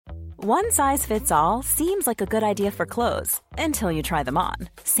One size fits all seems like a good idea for clothes until you try them on.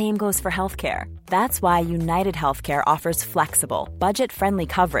 Same goes for healthcare. That's why United Healthcare offers flexible, budget-friendly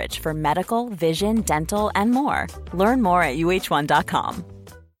coverage for medical, vision, dental, and more. Learn more at uh1.com.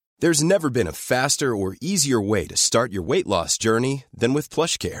 There's never been a faster or easier way to start your weight loss journey than with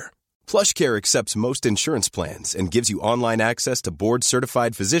PlushCare. PlushCare accepts most insurance plans and gives you online access to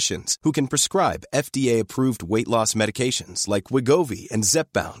board-certified physicians who can prescribe FDA-approved weight loss medications like Wegovy and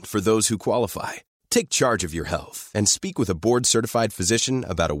Zepbound for those who qualify. Take charge of your health and speak with a board-certified physician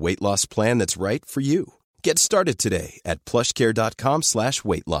about a weight loss plan that's right for you. Get started today at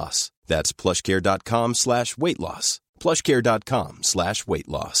plushcare.com/weight loss. That's plushcare.com/weight loss. plushcare.com/weight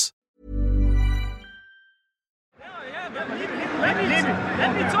loss.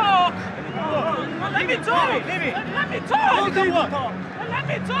 Let me talk. Let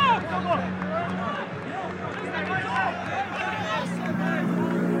me talk.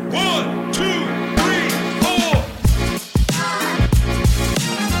 One, two, three, four.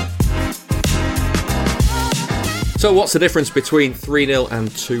 So what's the difference between 3-0 and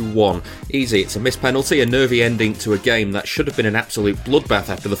 2-1? Easy, it's a missed penalty, a nervy ending to a game that should have been an absolute bloodbath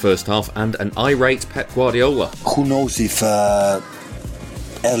after the first half, and an irate Pep Guardiola. Who knows if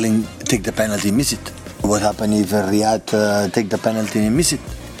Erling take the penalty and miss it? What happen if Riyad take the penalty and miss it?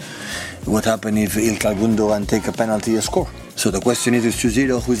 What happen if Ilkay Gundogan take a penalty and score? So the question is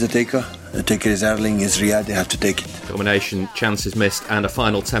 2-0, who's the taker? The taker is Erling, is Riyad, they have to take it. Domination, chances missed, and a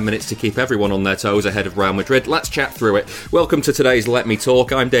final 10 minutes to keep everyone on their toes ahead of Real Madrid. Let's chat through it. Welcome to today's Let Me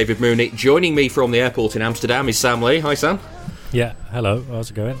Talk. I'm David Mooney. Joining me from the airport in Amsterdam is Sam Lee. Hi, Sam. Yeah, hello. How's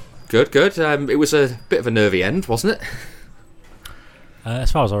it going? Good. It was a bit of a nervy end, wasn't it?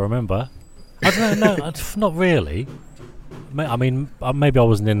 As far as I remember. I don't know, no, not really. I mean, maybe I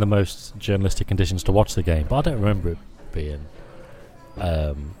wasn't in the most journalistic conditions to watch the game, but I don't remember it being,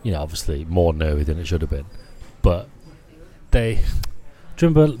 obviously more nervy than it should have been. But do you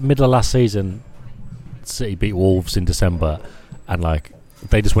remember middle of last season, City beat Wolves in December, and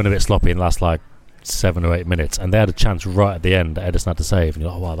they just went a bit sloppy in the last 7 or 8 minutes, and they had a chance right at the end that Edison had to save, and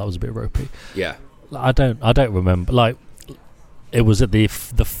you're like, oh, wow, that was a bit ropey. Yeah. I don't remember. It was at the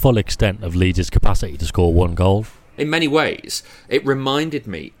full extent of Leeds' capacity to score one goal. In many ways, it reminded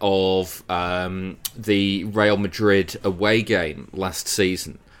me of the Real Madrid away game last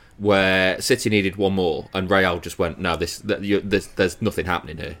season, where City needed one more, and Real just went, "No, there's nothing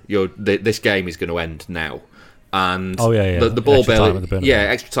happening here. This game is going to end now." And the ball barely,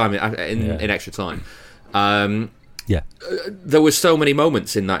 extra time in extra time. There were so many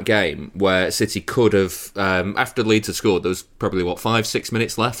moments in that game where City could have, after Leeds had scored, there was probably 5-6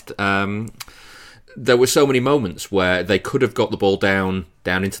 minutes left. There were so many moments where they could have got the ball down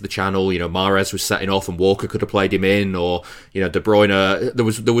into the channel. Mahrez was setting off and Walker could have played him in, or De Bruyne.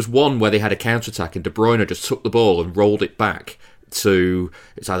 There was one where they had a counter attack and De Bruyne just took the ball and rolled it back to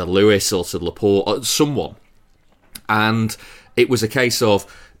it's either Lewis or to Laporte or someone, and it was a case of,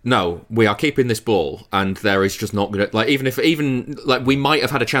 no, we are keeping this ball, and there is just not going to, even we might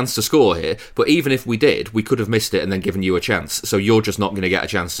have had a chance to score here, but even if we did, we could have missed it and then given you a chance. So you're just not going to get a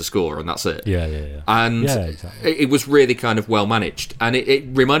chance to score, and that's it. Yeah. And exactly. It was really kind of well managed, and it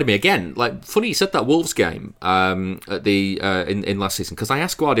reminded me again. Funny you said that Wolves game at the in last season, because I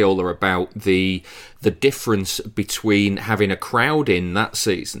asked Guardiola about the difference between having a crowd in that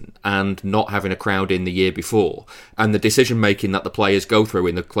season and not having a crowd in the year before, and the decision making that the players go through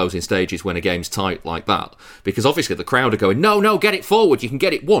in the closing stages when a game's tight like that. Because obviously the crowd are going, no, get it forward, you can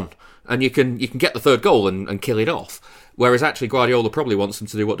get it won, and you can get the third goal and kill it off. Whereas actually Guardiola probably wants them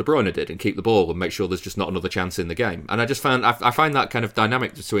to do what De Bruyne did and keep the ball and make sure there's just not another chance in the game. And I just found I find that kind of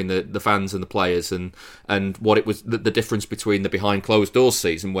dynamic between the fans and the players, and what it was the difference between the behind closed doors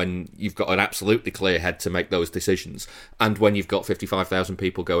season, when you've got an absolutely clear head to make those decisions, and when you've got 55,000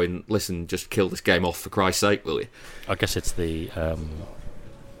 people going, listen, just kill this game off for Christ's sake, will you? I guess it's the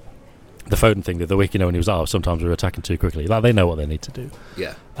Foden thing the other week, when he was sometimes we're attacking too quickly. They know what they need to do.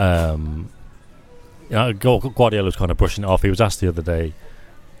 Yeah. Guardiola was kind of brushing it off. He was asked the other day,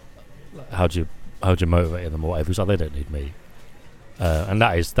 how'd you motivate them or whatever. He was like, they don't need me. And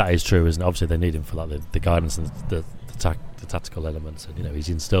that is true, isn't it? Obviously they need him for the guidance and the tactical elements, and he's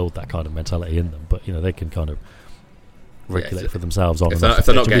instilled that kind of mentality in them, but they can kind of regulate for themselves on. If they're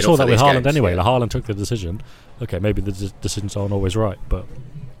not getting, we saw that with Haaland games, anyway. yeah. Haaland took the decision. Okay, maybe the decisions aren't always right, but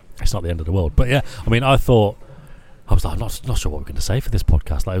it's not the end of the world. But yeah, I mean, I was like, I'm not sure what we're going to say for this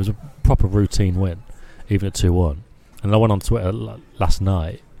podcast. It was a proper routine win, even at 2-1. And I went on Twitter last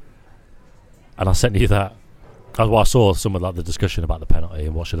night, and I sent you that. I saw some of the discussion about the penalty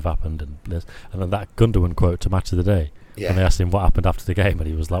and what should have happened, and then that Gundogan quote to Match of the Day. And they asked him what happened after the game, and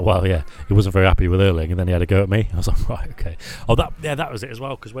he was like, "Well, yeah, he wasn't very happy with Erling, and then he had a go at me." I was like, "Right, okay." Oh, that was it as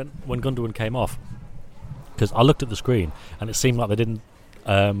well. Because when Gundogan came off, because I looked at the screen and it seemed like they didn't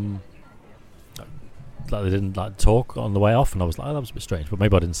talk on the way off, and I was like, "Oh, that was a bit strange," but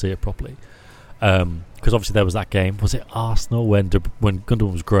maybe I didn't see it properly. Because obviously there was that game. Was it Arsenal when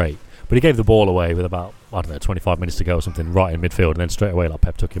Gundogan was great, but he gave the ball away with about 25 minutes to go or something, right in midfield, and then straight away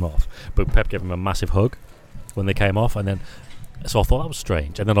Pep took him off. But Pep gave him a massive hug when they came off, and then so I thought that was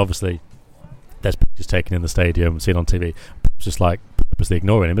strange. And then obviously there's pictures taken in the stadium, seen on TV, just like purposely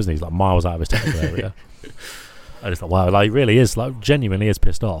ignoring him, isn't he? He's like miles out of his technical area. I just thought, wow, like he really is, like genuinely is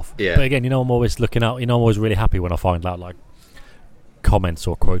pissed off. Yeah. But again, I'm always looking out. I'm always really happy when I find out like comments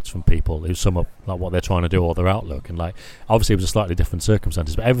or quotes from people who sum up like what they're trying to do or their outlook. And like obviously it was a slightly different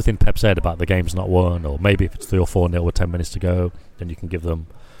circumstances, but everything Pep said about the game's not won, or maybe if it's 3 or 4-0 with 10 minutes to go, then you can give them.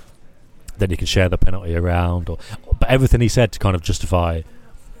 Then you can share the penalty around, but everything he said to kind of justify,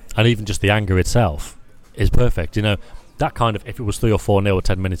 and even just the anger itself, is perfect. That kind of, if it was 3 or 4-0 with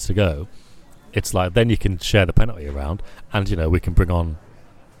 10 minutes to go, it's like then you can share the penalty around, and we can bring on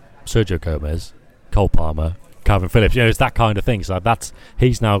Sergio Gomez, Cole Palmer, Calvin Phillips. It's that kind of thing. So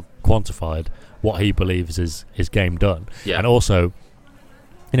he's now quantified what he believes is his game done, and also.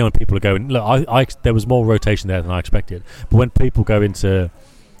 When people are going, look, there was more rotation there than I expected, but when people go into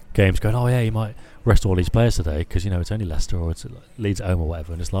games going, oh yeah, you might rest all these players today because it's only Leicester or it's Leeds at home or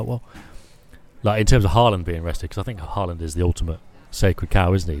whatever, and it's like, well, like in terms of Haaland being rested, because I think Haaland is the ultimate sacred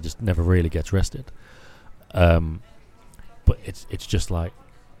cow, isn't he? He just never really gets rested. But it's just like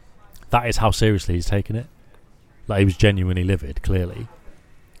that is how seriously he's taken it. Like he was genuinely livid, clearly,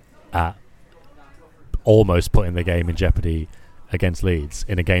 at almost putting the game in jeopardy against Leeds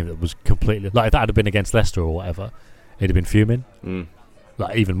in a game that was completely like if that had been against Leicester or whatever, he'd have been fuming.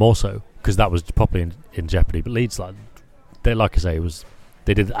 Like even more so because that was properly in jeopardy. But Leeds, like I say,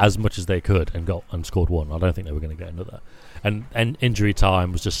 they did as much as they could and scored one. I don't think they were going to get another. And injury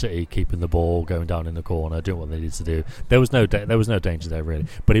time was just City keeping the ball, going down in the corner, doing what they needed to do. There was no danger there really.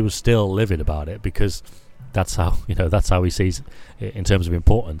 But he was still livid about it because that's how he sees it in terms of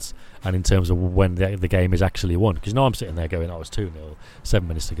importance and in terms of when the game is actually won. Because I'm sitting there going, it's 2-0, 7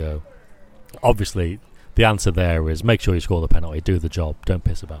 minutes to go. Obviously. The answer there is make sure you score the penalty, do the job, don't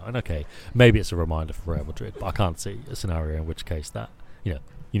piss about. And okay, maybe it's a reminder for Real Madrid, but I can't see a scenario in which case that you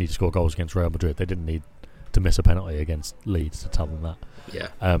need to score goals against Real Madrid. They didn't need to miss a penalty against Leeds to tell them that.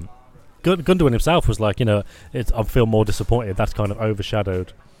 Yeah. Gundogan himself was like, I feel more disappointed. That's kind of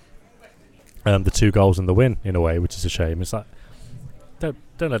overshadowed the 2 goals and the win in a way, which is a shame. It's like don't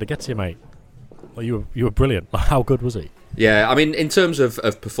let it get to you, mate. Well, you were brilliant. How good was he? Yeah, I mean, in terms of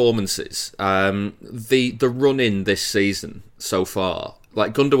performances, the run in this season so far,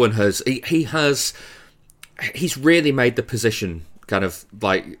 like Gundogan he's really made the position kind of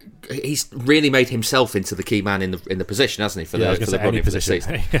like he's really made himself into the key man in the position, hasn't he? For the running for this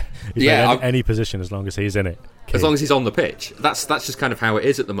season. Any position as long as he's in it. As long as he's on the pitch, that's just kind of how it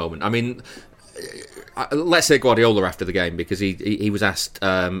is at the moment. I mean. Let's say Guardiola after the game, because he was asked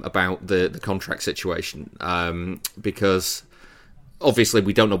about the contract situation, because obviously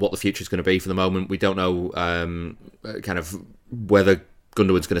we don't know what the future is going to be for the moment. We don't know kind of whether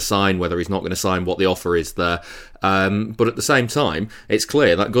Gundogan's going to sign, whether he's not going to sign, what the offer is there. But at the same time, it's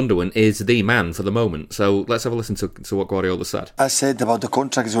clear that Gundogan is the man for the moment. So let's have a listen to what Guardiola said. I said about the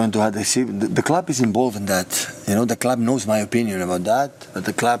contract is going to have the club is involved in that. The club knows my opinion about that, but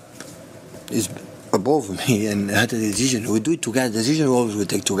the club is above me and had a decision. We do it together. Decision always we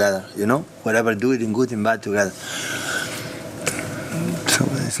take together, whatever, do it in good and bad together. So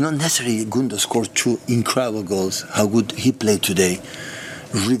it's not necessarily Gundo scored 2 incredible goals. How good he played today,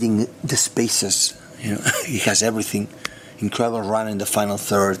 reading the spaces. He has everything. Incredible run in the final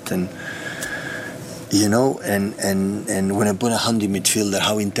third, and and when I put a handy midfielder,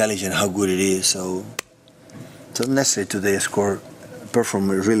 how intelligent, how good it is. So it's not necessary today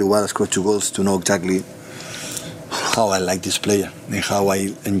performed really well, scored 2 goals to know exactly how I like this player and how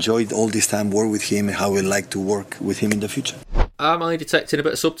I enjoyed all this time work with him and how I like to work with him in the future. Am I detecting a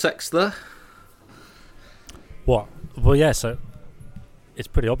bit of subtext there? What? Well, yeah. So it's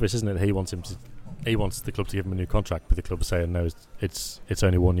pretty obvious, isn't it? That he wants the club to give him a new contract, but the club is saying no. It's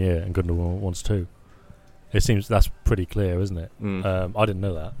only 1 year, and Gundogan wants 2. It seems that's pretty clear, isn't it? I didn't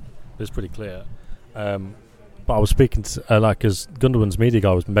know that. It's pretty clear. But I was speaking to because Gundogan's media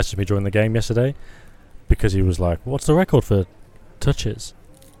guy was messaging me during the game yesterday because he was like, "What's the record for touches?"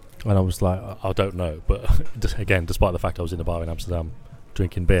 And I was like, "I don't know." But again, despite the fact I was in a bar in Amsterdam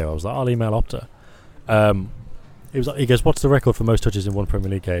drinking beer, I was like, "I'll email Opta." He goes, "What's the record for most touches in one Premier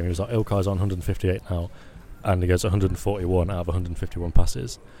League game?" He was like, "Ilkay's on 158 now. and he goes 141 out of 151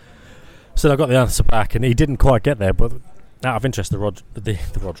 passes. So I got the answer back, and he didn't quite get there. But out of interest, the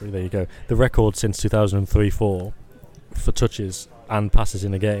Rodri, there you go. The record since 2003-4 for touches and passes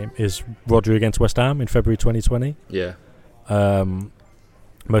in a game is Rodri against West Ham in February 2020. Yeah.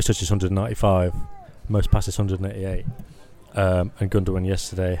 Most touches 195, most passes 188. And Gundogan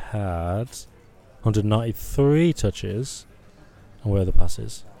yesterday had 193 touches, and where are the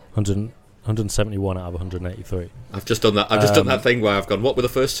passes? 171 out of 183. I've just done that. I've just done that thing where I've gone, what were the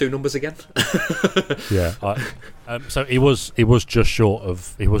first two numbers again? Yeah. So he was just short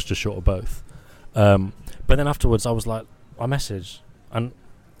of both. But then afterwards, I was like, I messaged, and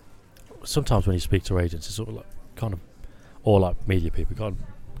sometimes when you speak to agents, it's sort of like kind of, or like media people, kind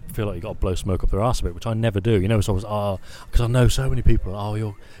of feel like you got to blow smoke up their arse a bit, which I never do. So I was because I know so many people. Oh,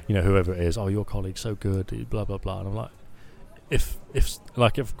 you're, whoever it is. Oh, your colleague's so good. Blah blah blah. And I'm like, if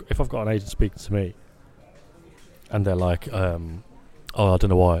I've got an agent speaking to me, and they're like, I don't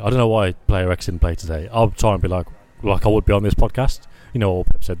know why player X didn't play today. I'll try and be like I would be on this podcast. Or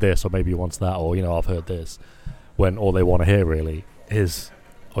Pep said this, or maybe he wants that, or I've heard this. When all they want to hear really is,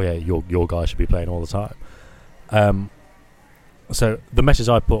 oh yeah, your guy should be playing all the time. So the message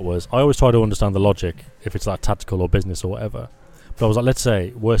I put was, I always try to understand the logic if it's like tactical or business or whatever. But I was like, let's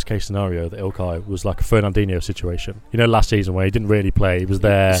say worst case scenario that Ilkay was like a Fernandinho situation. Last season where he didn't really play, he was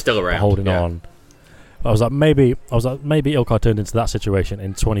there, still around, holding on. I was like, maybe Ilkay turned into that situation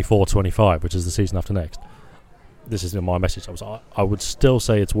in 24-25, which is the season after next. This is my message. I would still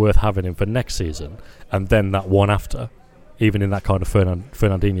say it's worth having him for next season, and then that one after, even in that kind of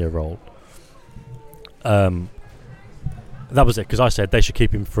Fernandinho role. That was it, because I said they should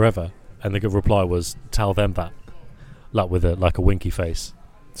keep him forever, and the good reply was, tell them that, like with a winky face.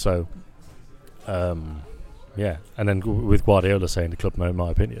 So, yeah. And then with Guardiola saying the club know my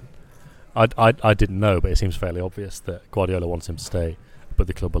opinion, I didn't know, but it seems fairly obvious that Guardiola wants him to stay. But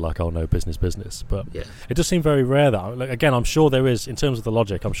the club were like, oh no, business. But yeah. It does seem very rare that, like, again, I'm sure there is, in terms of the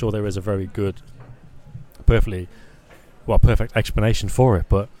logic, I'm sure there is a very good, perfect explanation for it.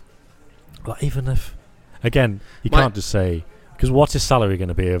 But like, even if, again, you can't just say, because what's his salary going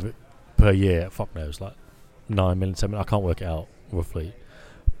to be per year? Fuck knows, like 9 million, 7 million, I can't work it out roughly.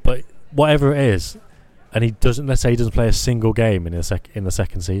 But whatever it is, and let's say he doesn't play a single game in the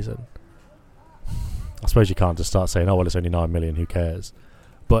second season. I suppose you can't just start saying, oh well, it's only 9 million, who cares?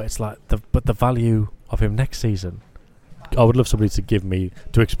 But it's like the value of him next season. I would love somebody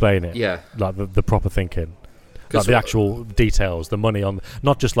to explain it. Yeah, like the proper thinking, like the actual details, the money on,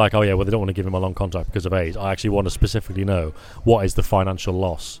 not just like, oh yeah, well they don't want to give him a long contract because of age. I actually want to specifically know what is the financial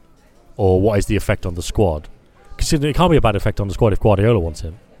loss, or what is the effect on the squad. Because it can't be a bad effect on the squad if Guardiola wants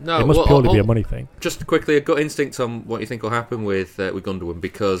him. No, it must purely be a money thing. Just quickly, a gut instinct on what you think will happen with Gundogan,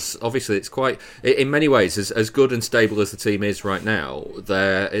 because obviously it's quite, in many ways, as good and stable as the team is right now,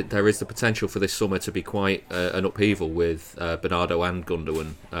 there is the potential for this summer to be quite an upheaval with Bernardo and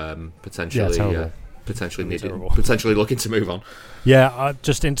Gundogan potentially looking to move on. Yeah,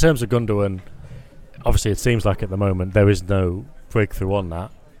 just in terms of Gundogan, obviously it seems like at the moment there is no breakthrough on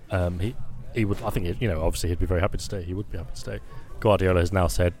that. He would, I think, obviously he'd be very happy to stay. He would be happy to stay. Guardiola has now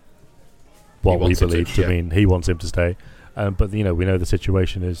said what we believe to mean he wants him to stay. But we know the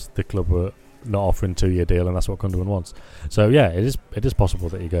situation is the club were not offering 2-year deal, and that's what Gundogan wants. So yeah, it is possible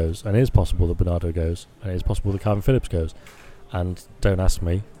that he goes, and it is possible that Bernardo goes, and it is possible that Calvin Phillips goes. And don't ask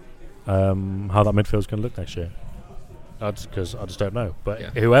me how that midfield's going to look next year, because I just don't know. But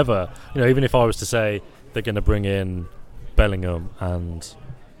whoever, even if I was to say they're going to bring in Bellingham and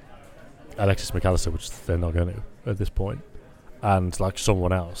Alexis McAllister, which they're not going to at this point, and like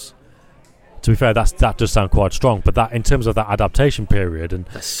someone else. To be fair, that does sound quite strong, but that in terms of that adaptation period, and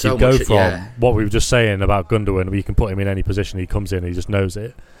you go from what we were just saying about Gundogan, where you can put him in any position, he comes in and he just knows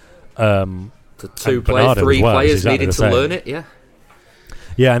it. To three players needing to learn it,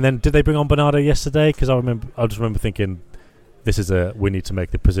 yeah. And then did they bring on Bernardo yesterday? Because I just remember thinking, this is we need to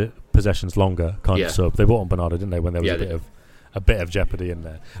make the possessions longer kind of sub. They brought on Bernardo, didn't they, when there was a bit of jeopardy in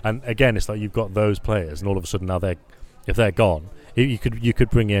there. And again, it's like you've got those players, and all of a sudden now if they're gone, you could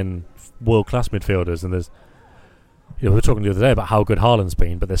bring in world class midfielders, and there's, we were talking the other day about how good Haaland's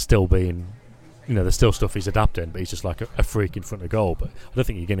been, but there's still stuff he's adapting, but he's just like a freak in front of goal. But I don't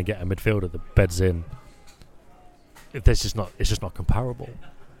think you're going to get a midfielder that beds in. It's just not comparable.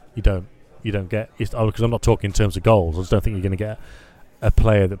 You don't get, because I'm not talking in terms of goals. I just don't think you're going to get a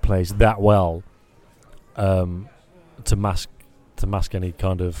player that plays that well to mask any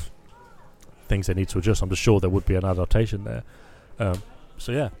kind of things they need to adjust. I'm just sure there would be an adaptation there.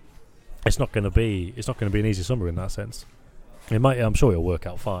 So yeah, it's not going to be an easy summer in that sense. I'm sure it'll work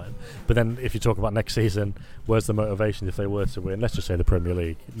out fine. But then if you talk about next season, where's the motivation if they were to win? Let's just say the Premier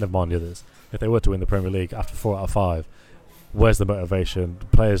League, never mind the others. If they were to win the Premier League after 4 out of 5, where's the motivation?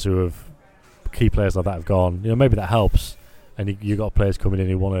 Players who have, key players like that have gone, maybe that helps. And you got players coming in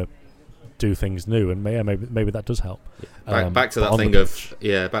who want to do things new, and maybe that does help. Back to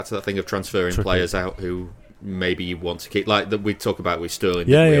that thing of transferring players out who maybe you want to keep, like that we talk about with Sterling.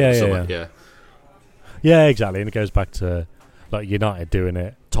 Yeah, exactly. And it goes back to like United doing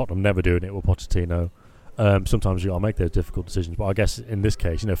it, Tottenham never doing it with Pochettino. Sometimes you got to make those difficult decisions, but I guess in this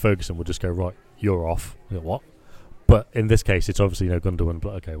case, Ferguson would just go, right, you're off. What? But in this case, it's obviously Gundogan.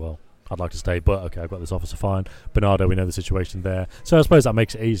 But okay, well, I'd like to stay, but okay, I've got this offer, so fine. Bernardo, we know the situation there, so I suppose that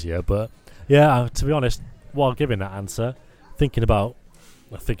makes it easier. But yeah, to be honest, while giving that answer, thinking of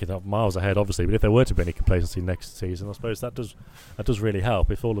miles ahead, obviously. But if there were to be any complacency next season, I suppose that does really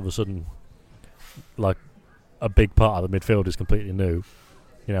help. If all of a sudden, like, a big part of the midfield is completely new,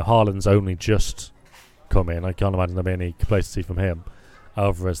 Haaland's only just come in. I can't imagine there being any complacency from him.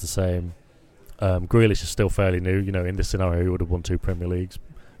 Alvarez the same. Grealish is still fairly new. In this scenario, he would have won 2 Premier Leagues,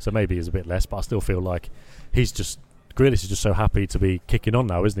 so maybe he's a bit less. But I still feel like Grealish is just so happy to be kicking on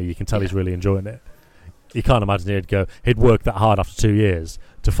now, isn't he? You can tell he's really enjoying it. You can't imagine he'd work that hard after 2 years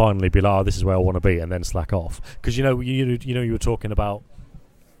to finally be like, oh, this is where I want to be, and then slack off. Because you were talking about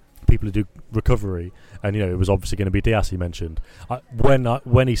people who do recovery, and it was obviously going to be Diaz he mentioned.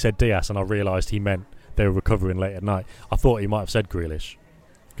 When he said Diaz, and I realised he meant they were recovering late at night, I thought he might have said Grealish,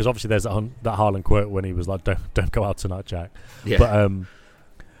 because obviously there's that Haaland quote when he was like, "Don't go out tonight, Jack." Yeah.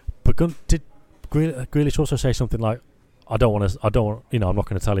 But did Grealish also say something like, I'm not going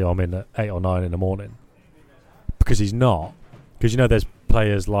to tell you I'm in at 8 or 9 in the morning, because he's not. Because there's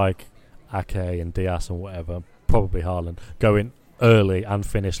players like Ake and Diaz and whatever, probably Haaland, going early and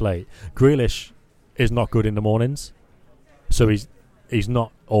finish late. Grealish is not good in the mornings, so he's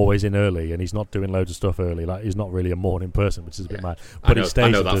not always in early, and he's not doing loads of stuff early. Like, he's not really a morning person, which is a bit mad. But he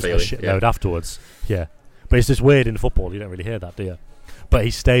stays and does a shitload afterwards. Yeah, but it's just weird in football. You don't really hear that, do you? But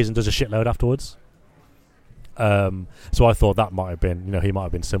he stays and does a shitload afterwards. So I thought that might have been, he might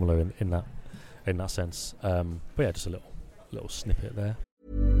have been similar in that sense. But yeah, just a little snippet there.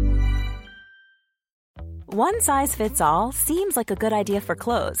 One size fits all seems like a good idea for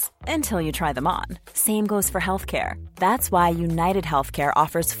clothes until you try them on. Same goes for healthcare. That's why United Healthcare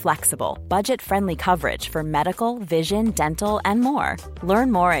offers flexible, budget-friendly coverage for medical, vision, dental, and more.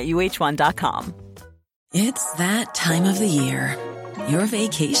 Learn more at uh1.com. It's that time of the year. Your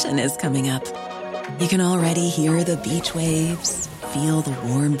vacation is coming up. You can already hear the beach waves, feel the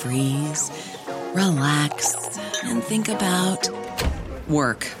warm breeze, relax, and think about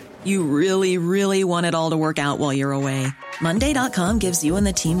work. You really, really want it all to work out while you're away. Monday.com gives you and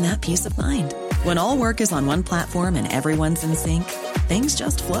the team that peace of mind. When all work is on one platform and everyone's in sync, things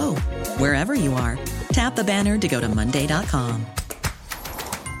just flow. Wherever you are, tap the banner to go to Monday.com.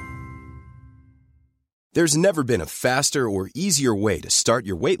 There's never been a faster or easier way to start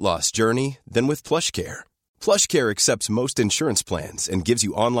your weight loss journey than with PlushCare. PlushCare accepts most insurance plans and gives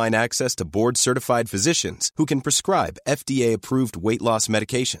you online access to board-certified physicians who can prescribe FDA-approved weight loss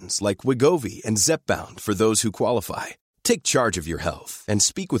medications like Wegovy and Zepbound for those who qualify. Take charge of your health and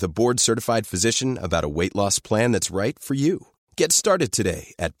speak with a board-certified physician about a weight loss plan that's right for you. Get started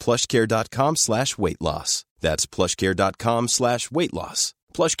today at plushcare.com/weight-loss. That's plushcare.com/weight-loss.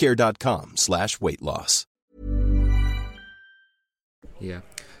 plushcare.com/weight-loss. Yeah.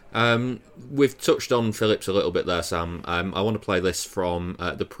 We've touched on Phillips a little bit there, Sam. I want to play this from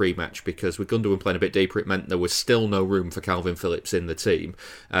the pre-match, because with Gundogan playing a bit deeper, it meant there was still no room for Calvin Phillips in the team.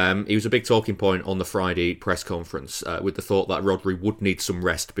 He was a big talking point on the Friday press conference, with the thought that Rodri would need some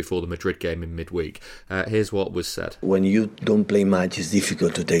rest before the Madrid game in midweek. Here's what was said. When you don't play much, it's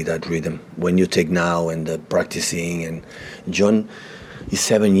difficult to take that rhythm. When you take now and practicing, and John is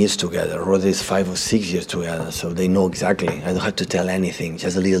 7 years together, Rodri is 5 or 6 years together, so they know exactly. I don't have to tell anything,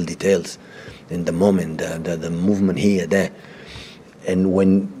 just little details in the moment, the movement here, there. And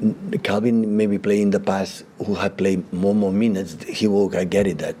when Calvin maybe played in the past, who had played more minutes, he will get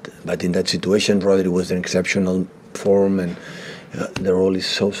it that. But in that situation, Rodri was in exceptional form, and the role is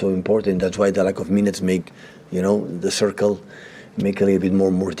so important. That's why the lack of minutes make, the circle make a little bit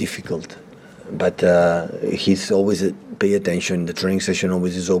more difficult. But he's always pay attention. The training session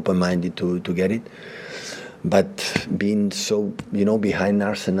always is open-minded to get it. But being so, behind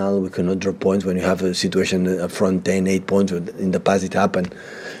Arsenal, we cannot draw points when you have a situation up front, 10, 8 points. In the past it happened.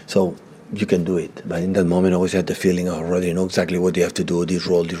 So you can do it. But in that moment, I always had the feeling, Rodri, you know exactly what you have to do, this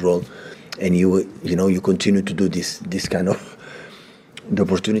role. And you continue to do this kind of, the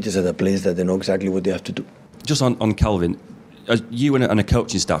opportunities at the place that they know exactly what they have to do. Just on Calvin, you and a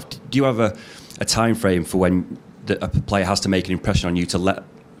coaching staff, do you have a time frame for when a player has to make an impression on you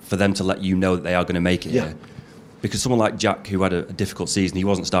for them to let you know that they are going to make it? Yeah. Here? Because someone like Jack, who had a difficult season, he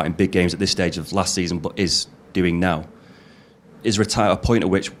wasn't starting big games at this stage of last season, but is doing now. Is there a point at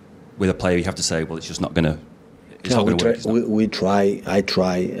which, with a player, you have to say, well, it's just not going to. We try. I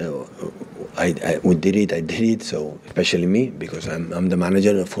try. We did it. I did it. So especially me, because I'm the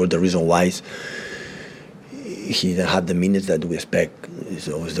manager. For the reason why he didn't have the minutes that we expect.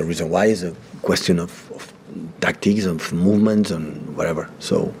 So it's the reason why. It's a question of tactics, of movements, and whatever.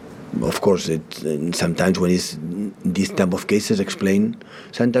 So of course, sometimes when it's these type of cases explain,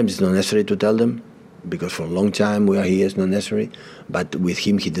 sometimes it's not necessary to tell them, because for a long time we are here, it's not necessary. But with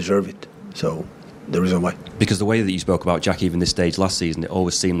him, he deserved it. So the reason why. Because the way that you spoke about Jack, even this stage last season, it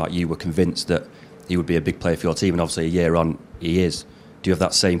always seemed like you were convinced that he would be a big player for your team, and obviously a year on, he is. Do you have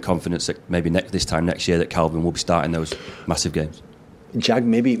that same confidence that maybe this time next year that Calvin will be starting those massive games? Jack,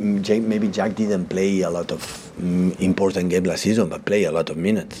 maybe Jack didn't play a lot of important games last season, but play a lot of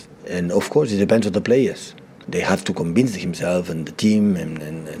minutes. And of course, it depends on the players. They have to convince himself and the team,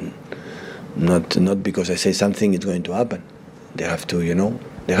 and not because I say something it's going to happen. They have to,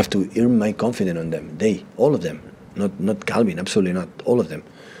 they have to earn my confidence on them. All of them, not Calvin, absolutely not, all of them.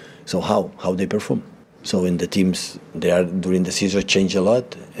 So how they perform. So in the teams, they are during the season change a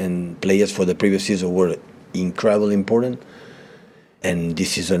lot, and players for the previous season were incredibly important. And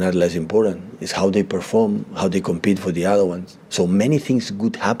this season are less important. It's how they perform, how they compete for the other ones. So many things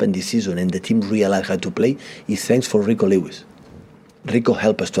good happen this season, and the team realize how to play. Is thanks for Rico Lewis. Rico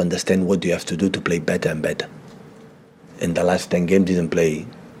helped us to understand what you have to do to play better and better. And the last 10 games didn't play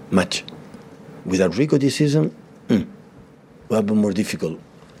much. Without Rico this season, it will be more difficult.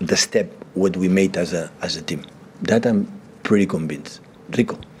 The step what we made as a team. That I'm pretty convinced.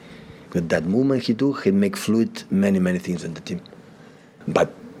 Rico, with that movement he took, he make fluid many things in the team.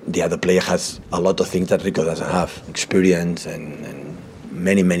 But the other player has a lot of things that Rico doesn't have. Experience and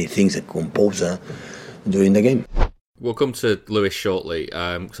many things, a composer during the game. We'll come to Lewis shortly,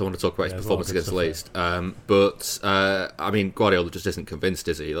 because I want to talk about his performance against Leeds. But Guardiola just isn't convinced,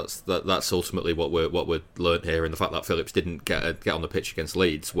 is he? That's ultimately what we're learnt here, and the fact that Phillips didn't get on the pitch against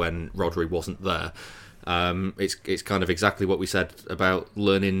Leeds when Rodri wasn't there. It's kind of exactly what we said about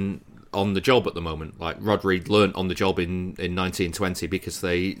learning on the job at the moment. Like Rodri learnt on the job in 1920 because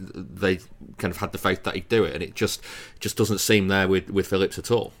they kind of had the faith that he'd do it, and it just doesn't seem there with Phillips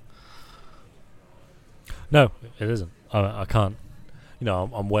at all. No, it isn't. I can't.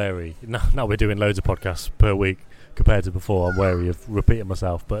 I'm wary. Now we're doing loads of podcasts per week compared to before. I'm wary of repeating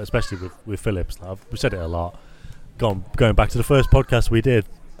myself, but especially with Phillips. We said it a lot. Going back to the first podcast we did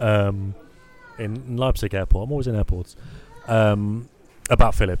in Leipzig airport. I'm always in airports.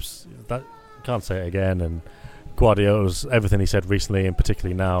 About Phillips. That can't say it again. And Guardiola's everything he said recently, and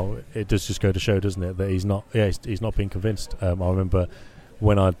particularly now, it does just go to show, doesn't it, that he's not being convinced. I remember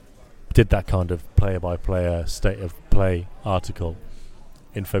when I did that kind of player-by-player state of play article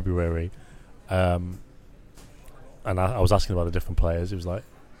in February, and I was asking about the different players. It was like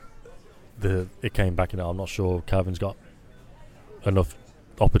it came back. I'm not sure Calvin's got enough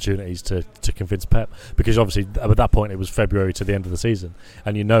opportunities to convince Pep, because obviously at that point it was February to the end of the season,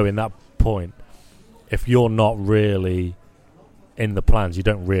 and in that point, if you're not really in the plans, you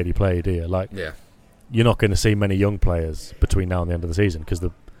don't really play, do you? You're not going to see many young players between now and the end of the season,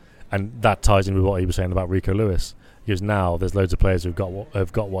 and that ties in with what he was saying about Rico Lewis, because now there's loads of players who've got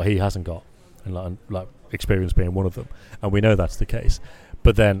what he hasn't got, and like experience being one of them, and we know that's the case.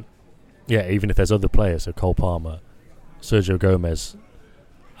 But then, even if there's other players, so Cole Palmer, Sergio Gomez,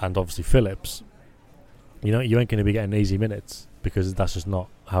 and obviously Phillips, you ain't going to be getting easy minutes, because that's just not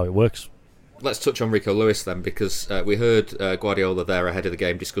how it works. Let's touch on Rico Lewis then, because we heard Guardiola there ahead of the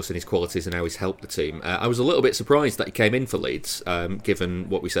game discussing his qualities and how he's helped the team. I was a little bit surprised that he came in for Leeds, given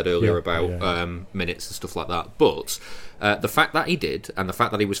what we said earlier about minutes and stuff like that. But the fact that he did, and the fact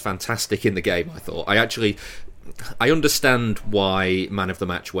that he was fantastic in the game, I understand why Man of the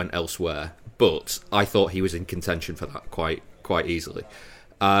Match went elsewhere, but I thought he was in contention for that quite easily.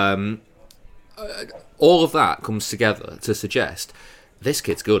 All of that comes together to suggest this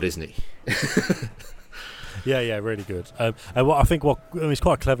kid's good, isn't he? Really good. And I think he's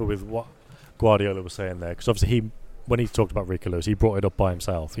quite clever with what Guardiola was saying there, because obviously when he talked about Rico Lewis, he brought it up by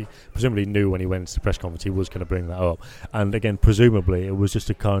himself. He presumably knew when he went into the press conference he was going to bring that up, and again, presumably it was just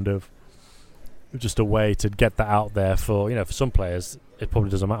a way to get that out there for some players. It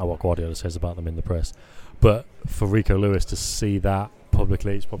probably doesn't matter what Guardiola says about them in the press, but for Rico Lewis to see that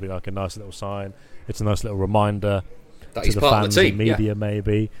publicly, it's probably like a nice little sign. It's a nice little reminder. that to he's the part fans of the team, and media,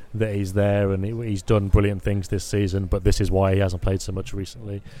 maybe, that he's there and he's done brilliant things this season, but this is why he hasn't played so much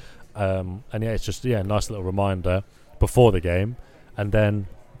recently. And it's just a nice little reminder before the game, and then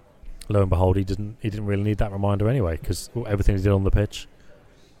lo and behold, he didn't really need that reminder anyway, because everything he did on the pitch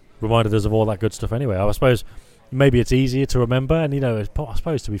reminded us of all that good stuff anyway. I suppose maybe it's easier to remember, and I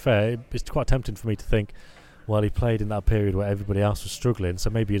suppose, to be fair, it's quite tempting for me to think, well, he played in that period where everybody else was struggling, so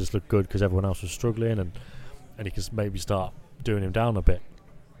maybe he just looked good because everyone else was struggling, and he could maybe start doing him down a bit.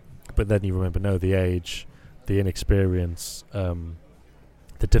 But then you remember, no, the age, the inexperience,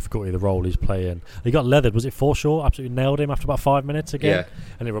 the difficulty of the role he's playing. He got leathered. Was it Forshaw? Absolutely nailed him after about 5 minutes again. Yeah.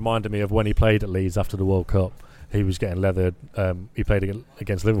 And it reminded me of when he played at Leeds after the World Cup. He was getting leathered. He played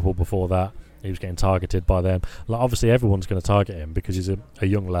against Liverpool before that. He was getting targeted by them. Like, obviously, everyone's going to target him because he's a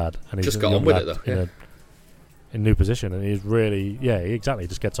young lad, and he's just a got young on with lad it, though. Yeah. In a new position, and he's really, exactly,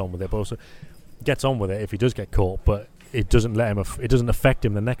 just gets on with it. But also gets on with it if he does get caught, but it doesn't let him. It doesn't affect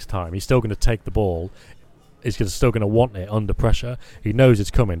him the next time. He's still going to take the ball. He's still going to want it under pressure. He knows it's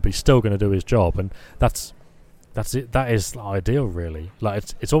coming, but he's still going to do his job, and that's it. That is ideal, really. Like,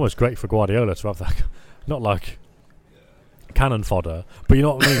 it's almost great for Guardiola to have that, not like cannon fodder, but you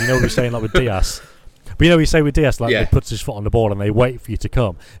know what I mean. You know what we're saying, like with Diaz. But you say with Diaz, like, he puts his foot on the ball and they wait for you to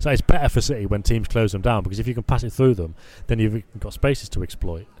come. So it's better for City when teams close them down, because if you can pass it through them, then you've got spaces to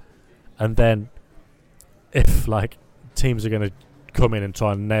exploit. And then if teams are going to come in and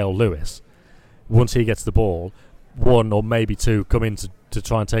try and nail Lewis, once he gets the ball, one or maybe two come in to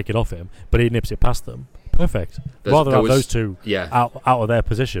try and take it off him, but he nips it past them. Perfect. Rather have those two out of their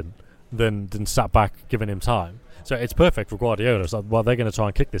position than sat back giving him time. So it's perfect for Guardiola. It's like, well, they're going to try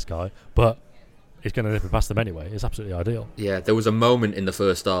and kick this guy, but he's going to nip it past them anyway. It's absolutely ideal. Yeah, there was a moment in the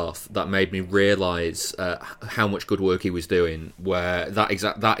first half that made me realise how much good work he was doing, where that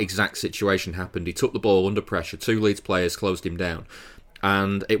exact situation happened. He took the ball under pressure. 2 Leeds players closed him down.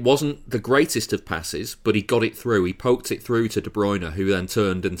 And it wasn't the greatest of passes, but he got it through. He poked it through to De Bruyne, who then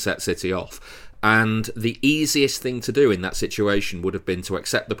turned and set City off. And the easiest thing to do in that situation would have been to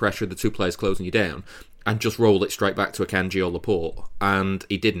accept the pressure of the 2 players closing you down and just roll it straight back to Akanji or Laporte. And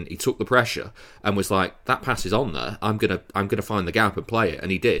he didn't. He took the pressure and was like, that pass is on there. I'm gonna find the gap and play it.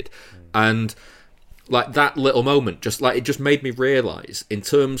 And he did. And like, that little moment, it just made me realise, in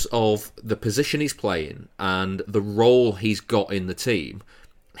terms of the position he's playing and the role he's got in the team,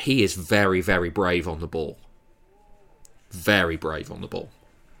 he is very, very brave on the ball. Very brave on the ball.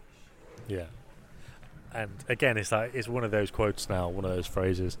 Yeah. And again, it's one of those quotes now, one of those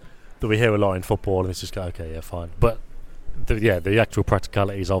phrases that we hear a lot in football, and it's just okay, yeah, fine. But the actual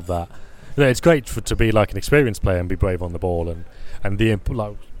practicalities of that, it's great to be like an experienced player and be brave on the ball, and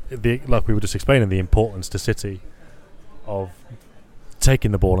like we were just explaining, the importance to City of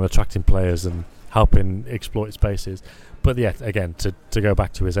taking the ball and attracting players and helping exploit spaces. But yeah, again, to go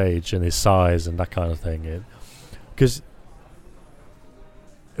back to his age and his size and that kind of thing, because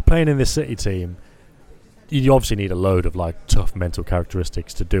playing in this City team, you obviously need a load of tough mental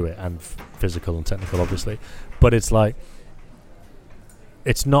characteristics to do it, and physical and technical, obviously. But it's not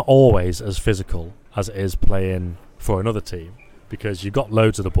always as physical as it is playing for another team, because you've got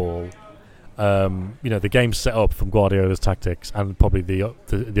loads of the ball. The game's set up from Guardiola's tactics and probably the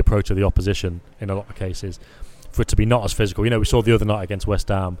approach of the opposition in a lot of cases for it to be not as physical. We saw the other night against West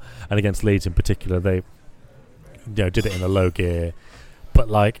Ham and against Leeds in particular, they did it in a low gear. But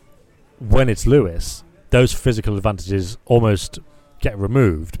when it's Lewis, those physical advantages almost get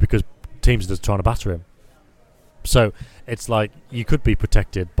removed because teams are just trying to batter him. So it's you could be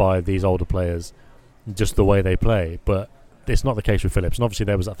protected by these older players just the way they play, but it's not the case with Phillips. And obviously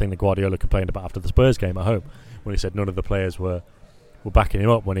there was that thing that Guardiola complained about after the Spurs game at home, when he said none of the players were backing him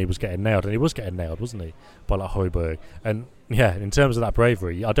up when he was getting nailed. And he was getting nailed, wasn't he, by Højbjerg. And yeah, in terms of that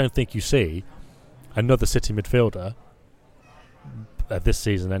bravery, I don't think you see another City midfielder this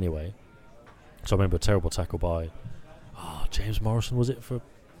season anyway. So I remember a terrible tackle by James Morrison, was it, for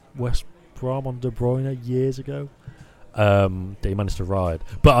West Brom on De Bruyne years ago, that he managed to ride.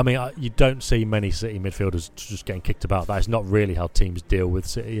 But I mean, you don't see many City midfielders just getting kicked about. That is not really how teams deal with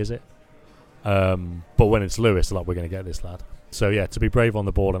City, is it? But when it's Lewis, we're going to get this lad. So yeah, to be brave on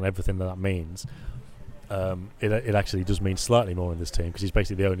the ball and everything that means, it actually does mean slightly more in this team, because he's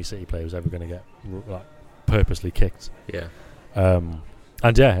basically the only City player who's ever going to get purposely kicked. Yeah.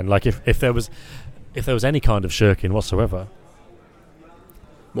 And if there was any kind of shirking whatsoever,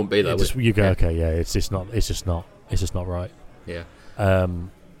 wouldn't be that. You go, okay, yeah, it's just not right. Yeah.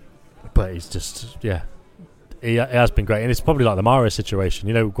 But it's just, he has been great, and it's probably like the Mahrez situation.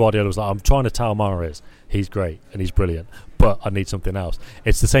 You know, Guardiola was like, I'm trying to tell Mahrez he's great and he's brilliant, but I need something else.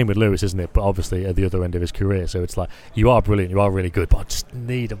 It's the same with Lewis, isn't it? But obviously at the other end of his career, so it's like, you are brilliant, you are really good, but I just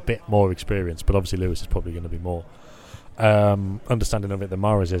need a bit more experience. But obviously Lewis is probably going to be more understanding of it than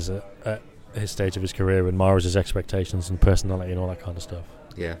Mahrez is at his stage of his career, and Mahrez's expectations and personality and all that kind of stuff.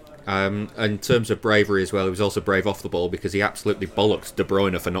 Yeah. In terms of bravery as well, he was also brave off the ball because he absolutely bollocked De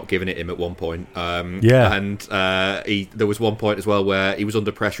Bruyne for not giving it him at one point. And there was one point as well where he was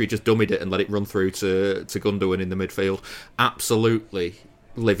under pressure, he just dummied it and let it run through to Gundogan in the midfield. Absolutely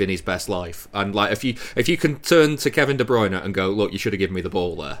living his best life. And like, if you can turn to Kevin De Bruyne and go, look, you should have given me the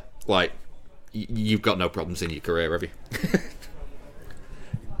ball there, like, you've got no problems in your career, have you?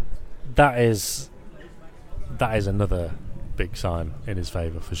 That is another big sign in his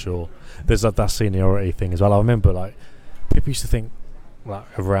favour for sure. There's that seniority thing as well. I remember, like, people used to think, like,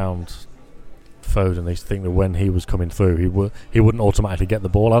 around Foden, they used to think that when he was coming through, he wouldn't automatically get the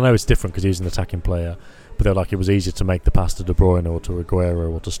ball. I know it's different because he's an attacking player, but they're like, it was easier to make the pass to De Bruyne or to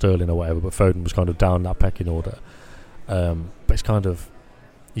Aguero or to Sterling or whatever. But Foden was kind of down that pecking order. But it's kind of,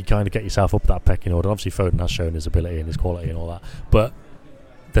 you kind of get yourself up that pecking order. Obviously, Foden has shown his ability and his quality and all that, but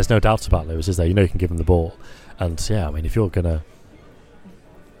there's no doubts about Lewis, is there? You know, you can give him the ball. And yeah, I mean, if you're gonna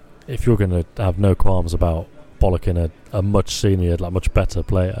have no qualms about bollocking a much senior, like much better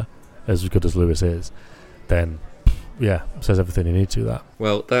player, as good as Lewis is, then yeah, says everything you need to that.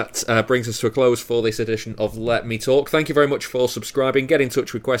 Well, that brings us to a close for this edition of Let Me Talk. Thank you very much for subscribing. Get in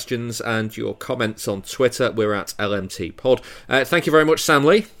touch with questions and your comments on Twitter. We're at LMT Pod. Thank you very much, Sam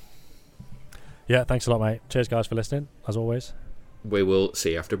Lee. Yeah, thanks a lot, mate. Cheers, guys, for listening, as always. We will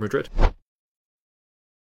see you after Madrid.